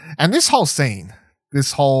fair. And this whole scene,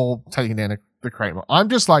 this whole taking down the crate, I'm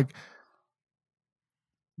just like,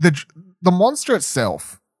 the monster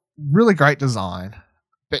itself, really great design,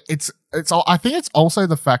 but I think it's also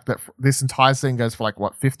the fact that this entire scene goes for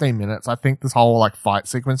 15 minutes. I think this whole fight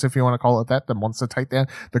sequence, if you want to call it that, the monster takedown,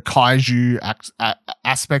 the kaiju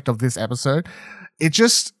aspect of this episode, it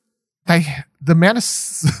just, the amount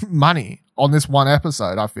of money on this one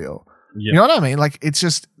episode, I feel. Yeah. You know what I mean? It's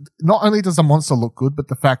just, not only does the monster look good, but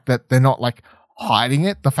the fact that they're not hiding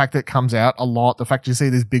it, the fact that it comes out a lot, the fact you see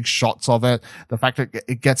these big shots of it, the fact that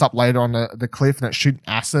it gets up later on the cliff and it's shooting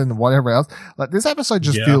acid and whatever else. This episode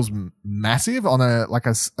just feels massive on a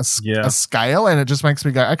scale, and it just makes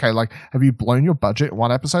me go, okay, have you blown your budget in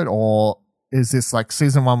one episode, or is this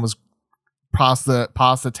season 1 was past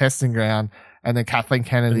the testing ground, and then Kathleen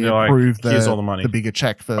Kennedy approved here's all the money, the bigger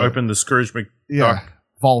check for open the Scrooge McDuck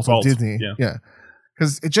vault of Disney. Yeah.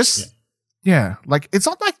 Because it just, it's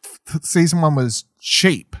not like season 1 was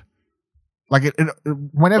cheap.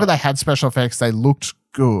 Whenever they had special effects, they looked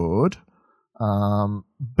good.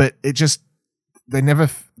 But it just, they never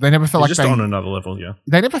felt just on another level. Yeah.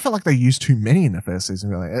 They never felt like they used too many in the first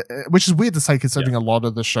season, really, which is weird to say considering a lot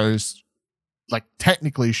of the shows,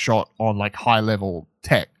 technically shot on high level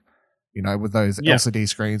tech. You know, with those LCD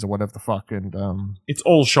screens or whatever the fuck, and it's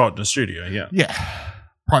all shot in a studio. Yeah,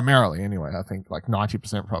 primarily anyway. I think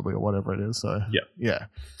 90% probably, or whatever it is. So yeah.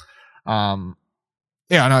 I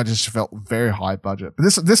know. It just felt very high budget, but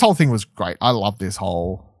this whole thing was great. I love this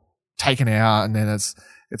whole taken out, and then it's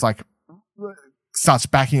starts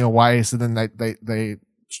backing away. So then they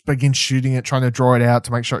begin shooting it, trying to draw it out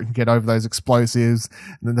to make sure it can get over those explosives,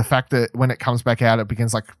 and then the fact that when it comes back out, it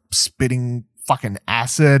begins spitting fucking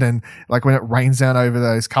acid, and when it rains down over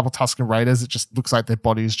those couple Tusken Raiders, it just looks like their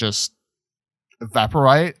bodies just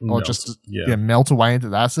evaporate or melt away into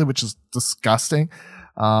the acid, which is disgusting.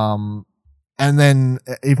 And And then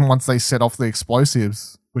even once they set off the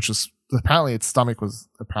explosives, which was apparently its stomach was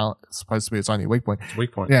apparently supposed to be its only weak point. It's a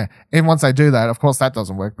weak point. Yeah. Even once they do that, of course that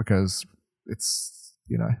doesn't work because it's,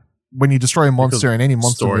 when you destroy a monster in any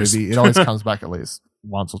monster movie, it always comes back at least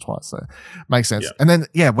once or twice. So makes sense. Yeah. And then,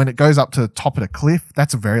 when it goes up to the top of the cliff,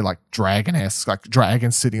 that's a very like dragon-esque, like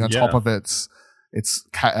dragon sitting on top of its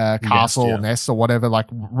castle nest or whatever, like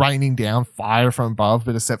raining down fire from above,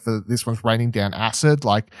 but except for this one's raining down acid.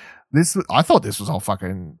 Like this, I thought this was all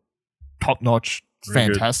fucking top-notch,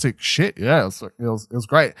 fantastic shit. Yeah, it was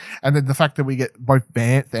great. And then the fact that we get both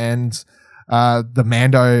Vanth and the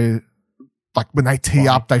Mando, like when they tee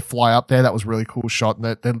up, they fly up there. That was a really cool shot.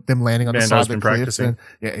 And them landing on the side of the cliff. And,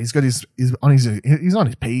 he's got he's on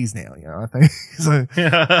his P's now. I think so.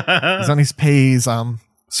 He's on his P's.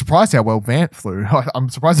 Surprised how well Vanth flew. I'm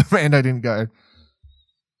surprised that Mando didn't go,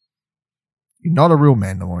 "You're not a real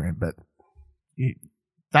Mandalorian, but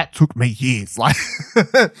that took me years." Like,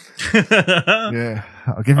 yeah,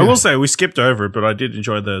 I will say we skipped over it, but I did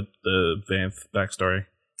enjoy the Vanth backstory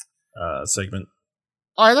segment.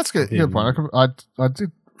 Oh, that's good. Good point. I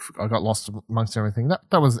got lost amongst everything.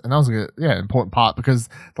 That was a important part because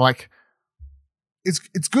like.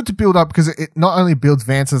 It's good to build up because it not only builds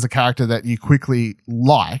Vance as a character that you quickly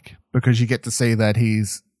like because you get to see that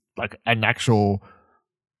he's like an actual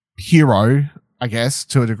hero, I guess,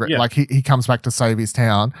 to a degree. Yeah. Like he comes back to save his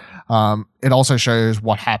town. It also shows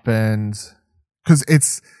what happened because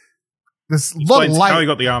there's a lot of how he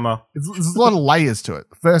got the armor. There's a lot of layers to it.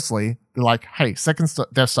 Firstly, they're like, hey, second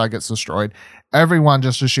Death Star gets destroyed. Everyone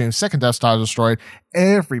just assumes second Death Star is destroyed.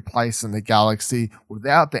 Every place in the galaxy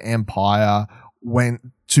without the Empire went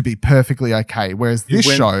to be perfectly okay. Whereas this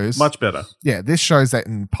shows much better. Yeah, this shows that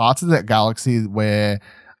in parts of that galaxy where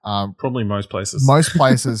probably most places,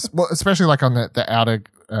 well, especially like on the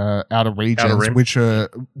outer regions, which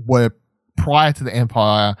were prior to the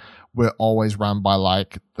Empire, were always run by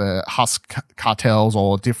like the Husk cartels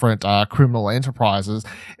or different criminal enterprises.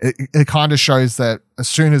 It kind of shows that as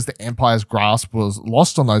soon as the Empire's grasp was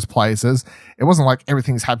lost on those places, it wasn't like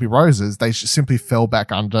everything's happy roses. They simply fell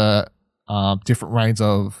back under different reigns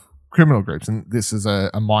of criminal groups, and this is a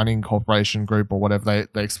mining corporation group or whatever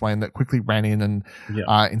they explained that quickly ran in and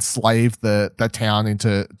enslaved the town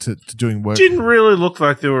into doing work. Didn't really look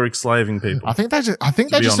like they were enslaving people. I think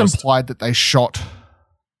they just implied that they shot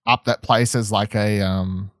up that place as like a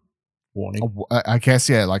warning. I guess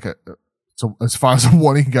like so as far as a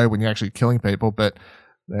warning can go when you're actually killing people, but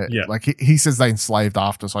like he says they enslaved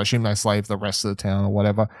after, so I assume they enslaved the rest of the town or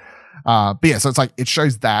whatever. But yeah, so it's like it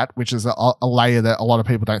shows that, which is a layer that a lot of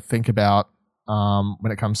people don't think about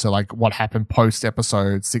when it comes to like what happened post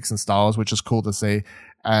episode 6 in Star Wars, which is cool to see.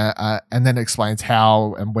 And then it explains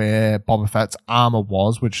how and where Boba Fett's armor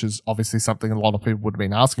was, which is obviously something a lot of people would have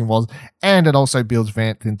been asking was, and it also builds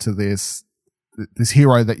Vanth into this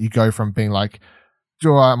hero that you go from being like,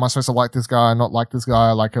 am I supposed to like this guy, not like this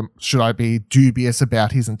guy? Like, should I be dubious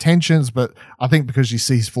about his intentions? But I think because you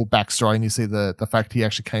see his full backstory and you see the fact he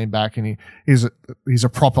actually came back and he's a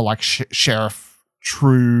proper like sheriff,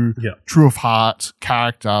 true of heart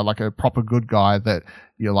character, like a proper good guy that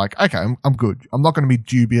you're like, okay, I'm good. I'm not going to be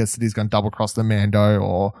dubious that he's going to double cross the Mando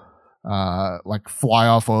or like fly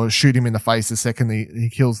off or shoot him in the face the second he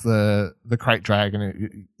kills the crate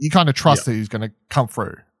dragon. You kind of trust that he's going to come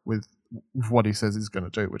through with what he says he's going to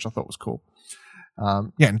do, which I thought was cool.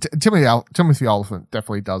 And Timothy Oliphant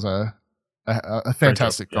definitely does a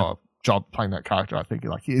fantastic job playing that character. I think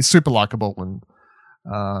he's super likable and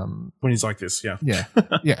when he's like this,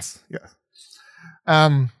 yes.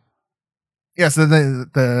 So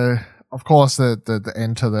the of course the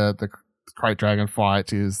end to the crate dragon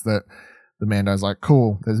fight is that the Mando's like,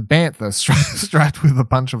 cool, there's Bantha strapped with a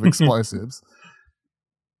bunch of explosives.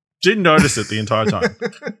 Didn't notice it the entire time.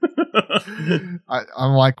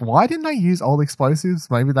 I'm like, why didn't they use old explosives?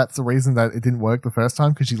 Maybe that's the reason that it didn't work the first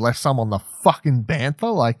time, because you left some on the fucking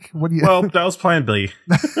Bantha. Like, what do you? Well, that was Plan B.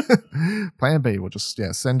 Plan B. We'll just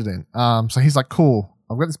send it in. So he's like, cool.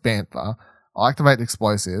 I've got this Bantha. I'll activate the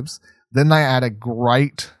explosives. Then they add a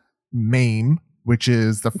great meme, which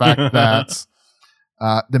is the fact that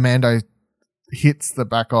the Mando hits the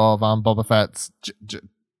back of Boba Fett's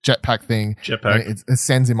jetpack thing. And it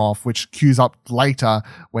sends him off, which cues up later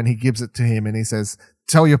when he gives it to him and he says,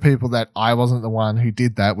 tell your people that I wasn't the one who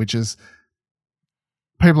did that, which is,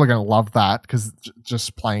 people are going to love that, because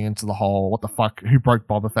just playing into the whole, what the fuck, who broke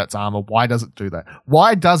Boba Fett's armor? Why does it do that?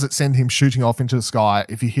 Why does it send him shooting off into the sky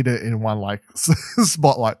if you hit it in one like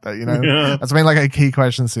spot like that, you know? Yeah. That's been like a key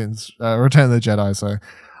question since Return of the Jedi, so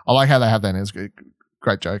I like how they have that in. It's a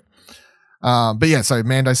great joke. But yeah, so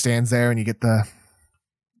Mando stands there and you get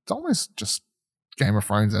it's almost just Game of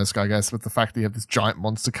Thrones-esque, I guess, with the fact that you have this giant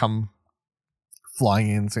monster come flying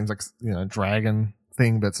in. Seems like, dragon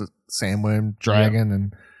thing, but it's a sandworm dragon,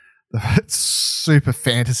 and it's super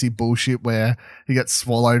fantasy bullshit where he gets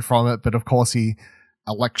swallowed from it, but of course he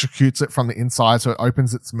electrocutes it from the inside, so it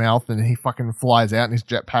opens its mouth and he fucking flies out in his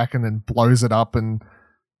jetpack and then blows it up, and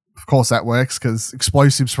of course that works because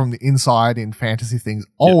explosives from the inside in fantasy things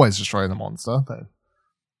always destroy the monster.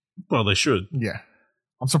 Well, they should. Yeah.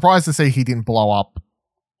 I'm surprised to see he didn't blow up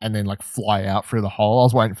and then like fly out through the hole. I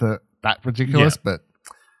was waiting for that ridiculous, but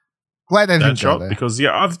glad they didn't go there. Because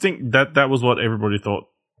I think that was what everybody thought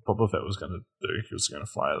Boba Fett was going to do. He was going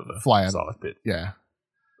to fly out of the Sarlacc pit. Yeah.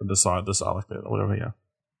 The side of the Sarlacc pit or whatever, yeah.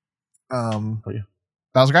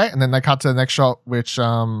 That was great. And then they cut to the next shot, which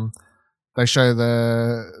they show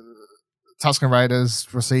the Tusken Raiders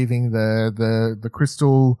receiving the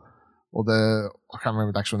crystal, or I can't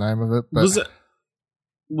remember the actual name of it. But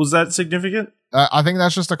was that significant? I think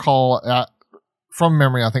that's just a call out. From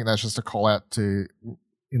memory, I think that's just a call out to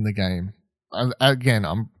in the game. Again,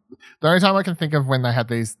 the only time I can think of when they had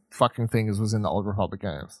these fucking things was in the Old Republic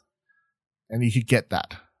games, and you could get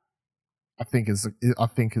that. I think is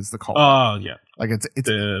the call. Oh yeah, like it's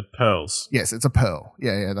the pearls. Yes, it's a pearl.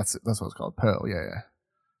 Yeah, that's what it's called, pearl. Yeah.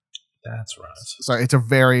 That's right. So it's a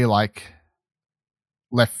very like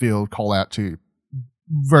left field call out to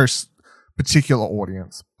very particular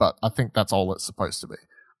audience, but I think that's all it's supposed to be.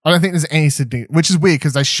 I don't think there's any significant, which is weird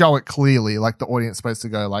because they show it clearly, like the audience is supposed to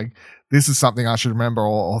go like, this is something I should remember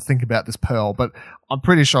or think about this pearl, but I'm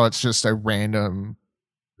pretty sure it's just a random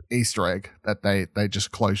Easter egg that they just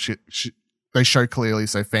they show clearly,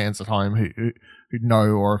 so fans at home who know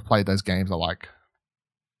or have played those games are like,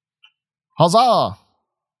 huzzah!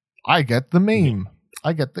 I get the meme.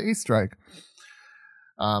 I get the Easter egg.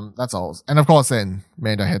 That's all. And of course then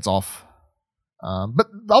Mando heads off. But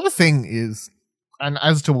the other thing is, and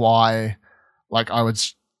as to why, like I would,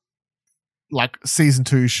 like season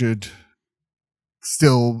 2 should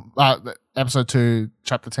still, episode 2,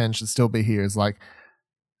 chapter 10 should still be here, is like,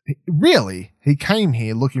 really, he came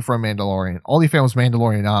here looking for a Mandalorian. All he found was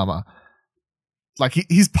Mandalorian armor. Like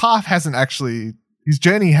his path hasn't actually, his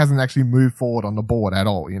journey hasn't actually moved forward on the board at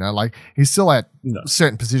all. Like he's still at a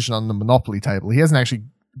certain position on the Monopoly table. He hasn't actually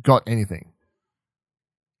got anything.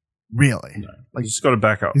 Really? No. Like he's got a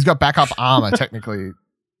backup. He's got backup armor technically,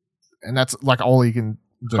 and that's like all he can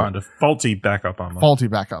do. Kind of faulty backup armor. Faulty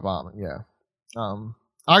backup armor. Yeah.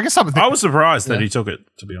 I guess I was surprised that he took it.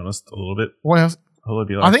 To be honest, a little bit. What else?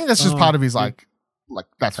 Like, I think that's just part of his like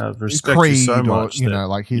that's creed, so much, or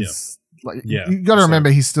like he's you got to remember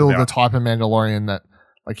he's still the type of Mandalorian that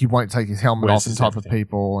like he won't take his helmet off in type of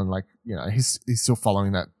people, and like he's still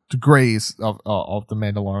following that degrees of the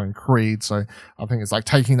Mandalorian creed. So I think it's like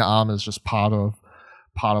taking the armor is just part of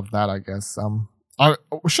that, I guess. I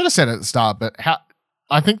should have said it at the start, but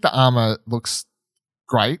I think the armor looks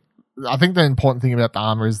great. I think the important thing about the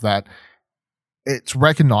armor is that it's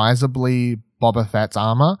recognizably Boba Fett's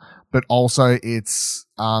armor, but also it's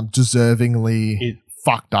deservingly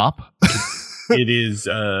fucked up. It is.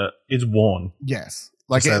 It's worn. Yes,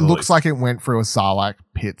 like it looks like it went through a Sarlacc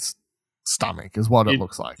pit's stomach, is what it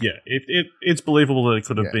looks like. Yeah, it's believable that it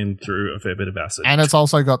could have been through a fair bit of acid, and it's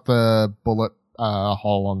also got the bullet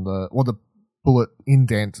hole on the bullet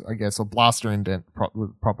indent, I guess, or blaster indent,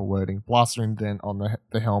 proper wording, blaster indent on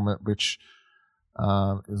the helmet, which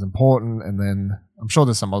is important. And then I'm sure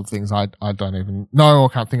there's some other things I don't even know or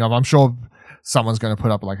can't think of. I'm sure someone's going to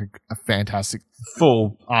put up like a fantastic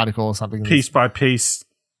full article or something, piece by piece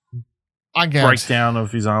breakdown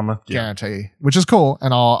of his armor. Guarantee, which is cool,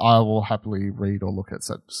 and I will happily read or look at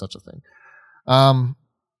such a thing.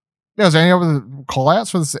 Was there any other call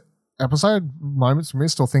outs for this episode, moments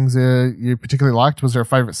missed, or things you particularly liked? Was there a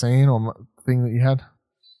favorite scene or thing that you had?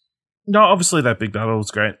 No, obviously that big battle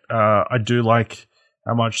was great. I do like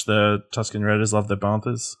how much the Tusken Raiders love their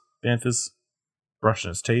banthas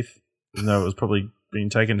brushing its teeth, even though it was probably being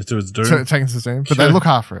taken to its doom. Taken to its doom, but they look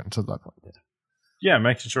after it until that point. Yeah,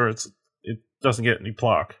 making sure it doesn't get any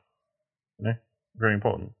plaque. Very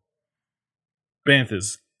important.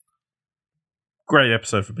 Banthas. Great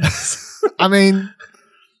episode for banthas. I mean,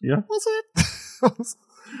 yeah. Was it? Was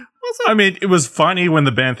it? I mean, it was funny when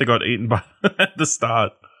the bantha got eaten by at the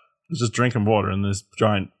start. It was just drinking water and this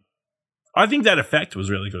giant. I think that effect was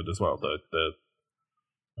really good as well. The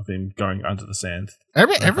of him going under the sand.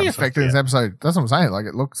 Every effect in this episode. That's what I'm saying. Like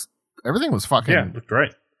everything was fucking. Yeah, it looked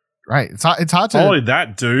great. Great. It's hard to. Holy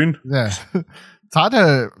that, dude. Yeah, it's hard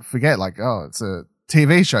to forget. Like, oh, it's a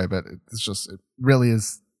TV show, but it really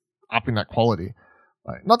is upping that quality.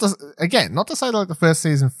 Like, not to say that like the first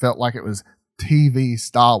season felt like it was TV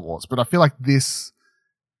Star Wars. But I feel like this,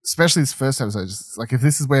 especially this first episode, just like if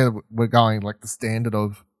this is where we're going, like the standard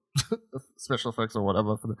of special effects or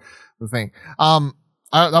whatever for the thing. The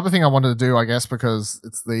other thing I wanted to do, I guess, because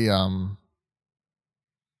it's the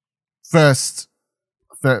for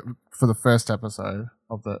the first episode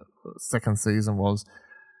of the second season was,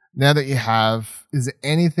 now that you have, is there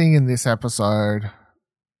anything in this episode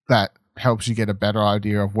that helps you get a better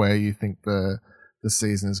idea of where you think the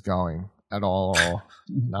season is going at all? Or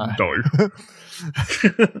no? No.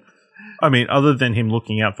 I mean, other than him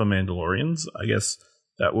looking out for Mandalorians, I guess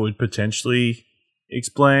that would potentially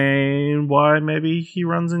explain why maybe he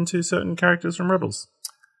runs into certain characters from Rebels.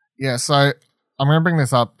 Yeah, so I'm going to bring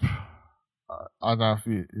this up. I don't know if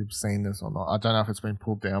you've seen this or not. I don't know if it's been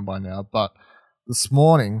pulled down by now, but this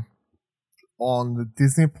morning on the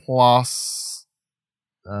Disney Plus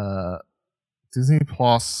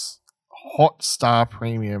Hotstar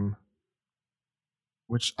Premium,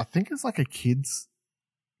 which I think is like a kids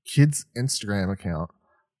Instagram account.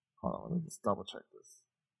 Hold on, let me just double check this.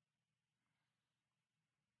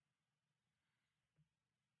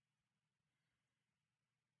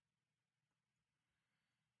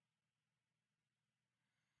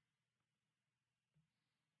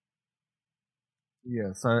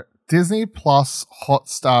 Yeah, so Disney Plus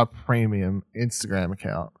Hotstar Premium Instagram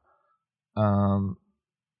account,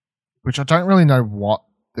 which I don't really know what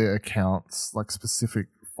the account's like specific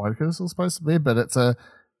focus is supposed to be, but it's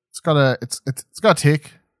got a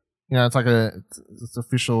tick. You know, it's like it's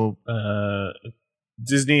official.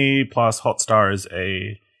 Disney Plus Hotstar is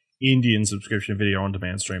a Indian subscription video on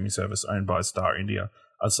demand streaming service owned by Star India,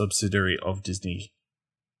 a subsidiary of Disney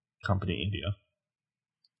Company India.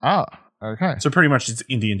 Ah, okay. So pretty much it's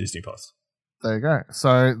Indian Disney Plus. There you go.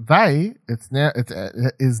 So it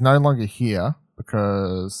is no longer here,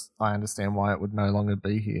 because I understand why it would no longer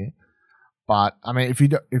be here. But I mean, if you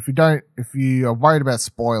are worried about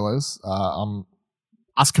spoilers,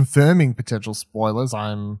 us confirming potential spoilers,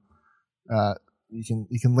 you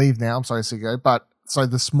can leave now. I'm sorry, Sigo. But so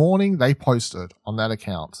this morning they posted on that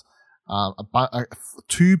account a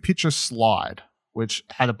 2-picture slide which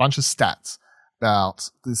had a bunch of stats about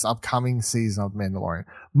this upcoming season of Mandalorian.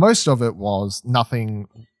 Most of it was nothing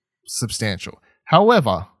substantial.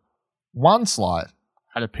 However, one slide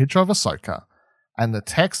had a picture of Ahsoka, and the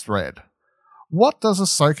text read, "What does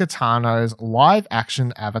Ahsoka Tano's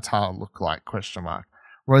live-action avatar look like?"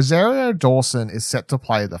 Rosario Dawson is set to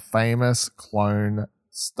play the famous Clone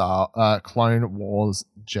Wars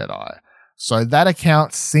Jedi. So that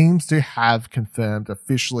account seems to have confirmed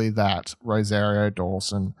officially that Rosario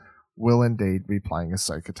Dawson will indeed be playing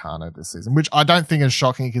Ahsoka Tano this season, which I don't think is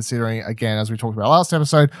shocking, considering, again, as we talked about last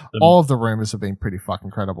episode, all of the rumors have been pretty fucking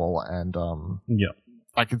credible, and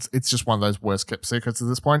like it's just one of those worst kept secrets at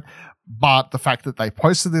this point. But the fact that they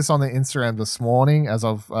posted this on their Instagram this morning, as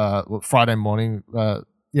of Friday morning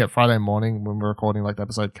when we're recording, like the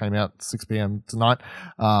episode came out 6 p.m. tonight,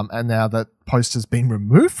 and now that post has been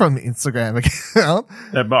removed from the Instagram account.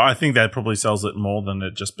 Yeah, but I think that probably sells it more than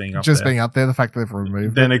it just being up there. Just being up there, the fact that they've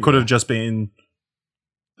removed then it could have just been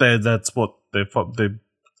there. That's what they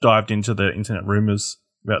dived into the internet rumors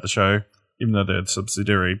about the show, even though they're a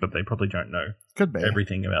subsidiary, but they probably don't know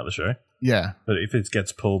everything about the show. Yeah. But if it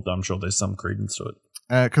gets pulled, I'm sure there's some credence to it.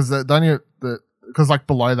 Because like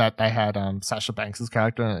below that they had Sasha Banks'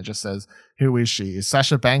 character, and it just says, "Who is she? Is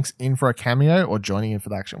Sasha Banks in for a cameo or joining in for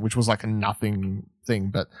the action?" Which was like a nothing thing.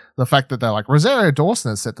 But the fact that they're like, Rosario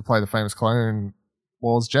Dawson is set to play the famous Clone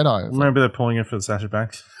Wars Jedi. Maybe they're pulling it for the Sasha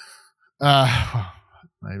Banks.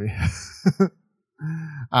 Maybe.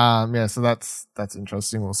 Yeah, so that's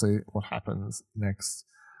interesting. We'll see what happens next.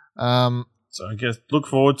 So I guess look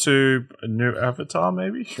forward to a new avatar,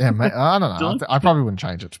 maybe. Yeah, I don't know. I probably wouldn't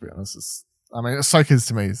change it, to be honest. Ahsoka's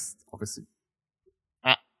to me is obviously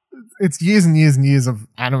it's years and years and years of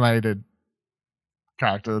animated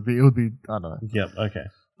character. It would be I don't know. Yeah. Okay.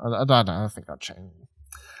 I don't know. I think I'd change.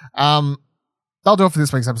 That'll do it for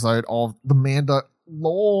this week's episode of The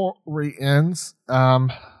Mandalorians.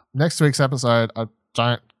 Next week's episode, I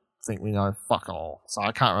don't think we know fuck all, so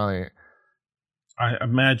I can't really. I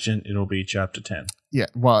imagine it'll be chapter 10. Yeah,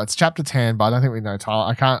 well, it's chapter 10, but I don't think we know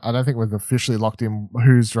Tyler. I don't think we've officially locked in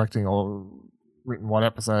who's directing or written what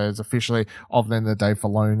episodes officially, other than the Dave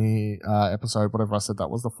Filoni episode, whatever I said that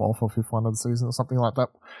was the 4th or 5th one of the season or something like that.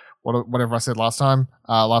 Whatever I said last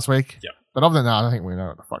week. Yeah. But other than that, I don't think we know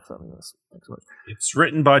what the fuck's happening this next week. It's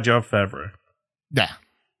written by Jon Favreau. Yeah,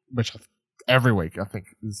 which every week I think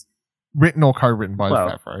is written or co-written by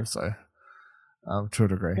Favreau, so to a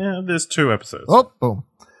degree. Yeah, there's 2 episodes. Oh, boom.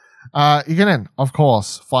 You can then, of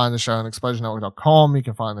course, find the show on explosionnetwork.com. You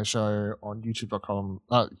can find the show on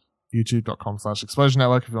youtube.com/Explosion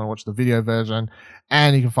Network if you want to watch the video version.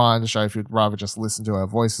 And you can find the show if you'd rather just listen to our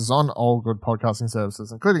voices on all good podcasting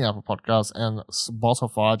services, including Apple Podcasts and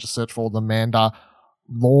Spotify. Just search for the Manda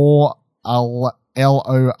Law L-O-R-E-ians.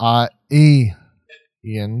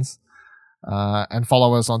 And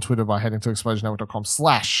follow us on Twitter by heading to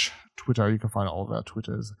explosionnetwork.com/Twitter. You can find all of our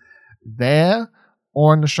Twitters there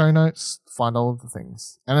or in the show notes. Find all of the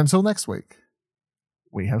things. And until next week,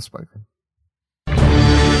 we have spoken.